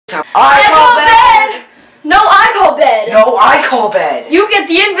I call bed! No, I call bed! No, I call bed! You get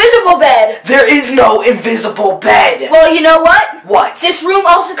the invisible bed! There is no invisible bed! Well, you know what? What? This room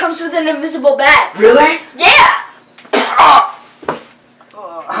also comes with an invisible bed. Really? Yeah!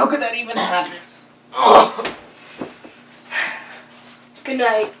 How could that even happen? Good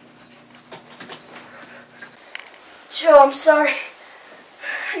night. Joe, I'm sorry.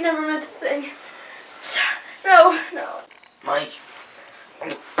 I never meant the thing. I'm sorry. No. Mike,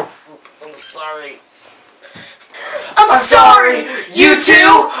 I'm sorry. I'm sorry! You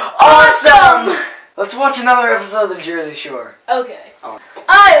two, awesome! Let's watch another episode of The Jersey Shore. Okay. Oh.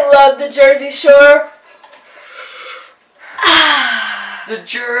 I love the Jersey Shore. The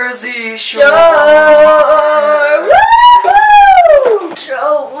Jersey Shore. Woo-hoo!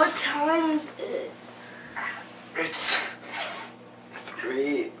 Joe, what time is it? It's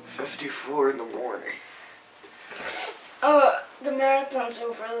 3:54 in the morning. The marathon's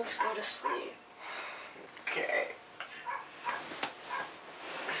over. Let's go to sleep. Okay.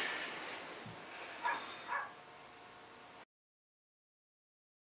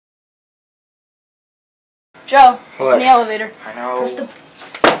 Joe, what? In the elevator. I know. Where's the...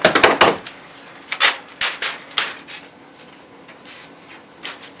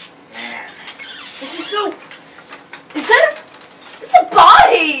 Man. This is so... Is that a... It's a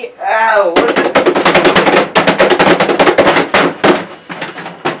body! Ow! What the...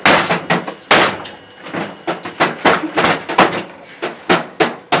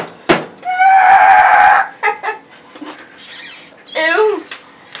 Ew.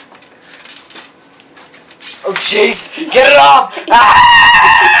 Oh jeez! Get it off!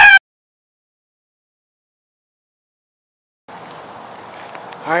 Ah!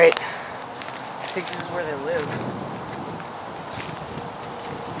 Alright. I think this is where they live.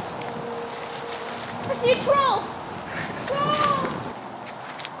 I see a troll! Troll!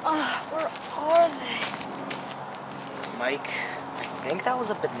 Where are they? Mike, I think that was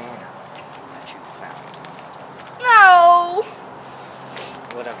a banana that you found. No!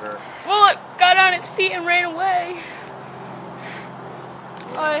 Whatever. Well, it got on its feet and ran away.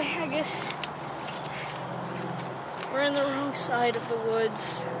 I guess we're on the wrong side of the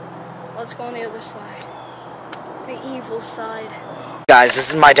woods. Let's go on the other side. The evil side. Guys, this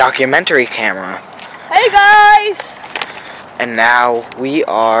is my documentary camera. Hey guys! And now we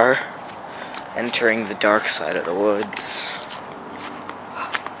are entering the dark side of the woods.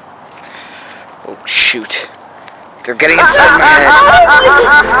 Oh shoot. They're getting inside my head.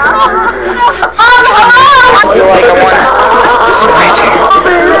 For some reason, I feel like I wanna spray tan.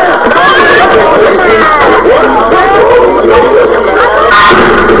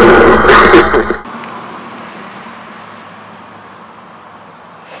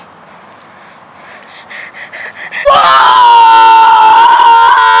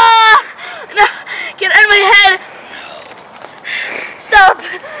 No, get out of my head! Stop!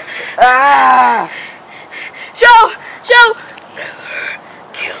 Ah! Joe!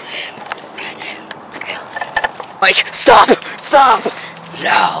 Kill him. Mike, stop! Stop!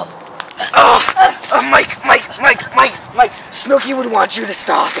 No. Mike. Snookie would want you to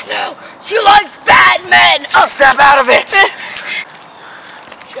stop. No, she likes bad men! Snap out of it!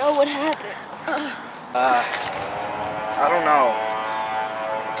 Joe, what happened? I don't know.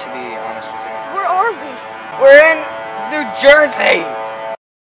 To be honest with you. Where are we? We're in New Jersey!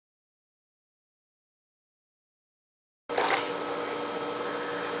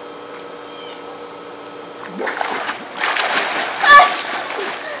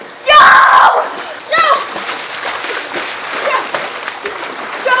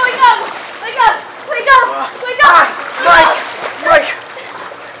 Mike!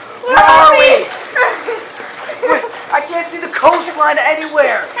 Where are we? I can't see the coastline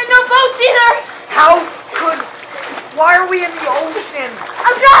anywhere! And no boats either! Why are we in the ocean?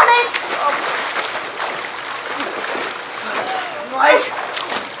 I'm drowning! Mike!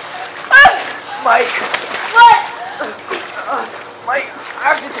 What? Mike,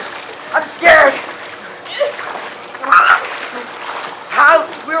 I'm scared!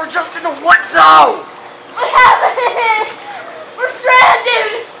 We were just in the woods though! What happened? We're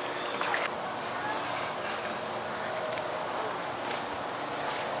stranded!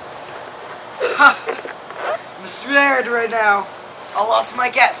 I'm scared right now. I lost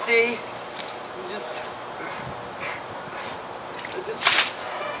Mike at sea. Just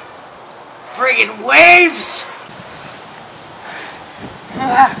friggin' waves!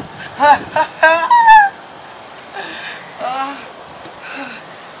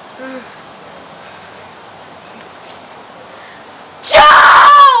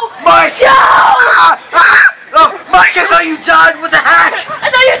 Joe! Mike! Joe! Oh, Mike, I thought you died. What the heck? I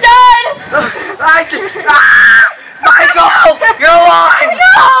thought you died!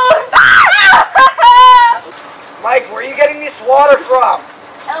 this water from?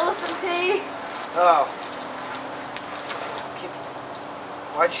 Elephant pee. Oh.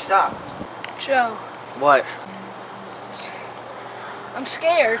 Why'd you stop? Joe, What? I'm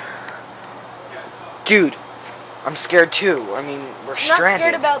scared. Dude, I'm scared too. I mean, we're I'm stranded. not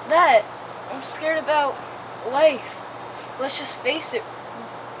scared about that. I'm scared about life. Let's just face it.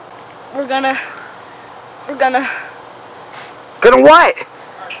 We're gonna Gonna what?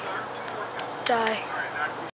 die.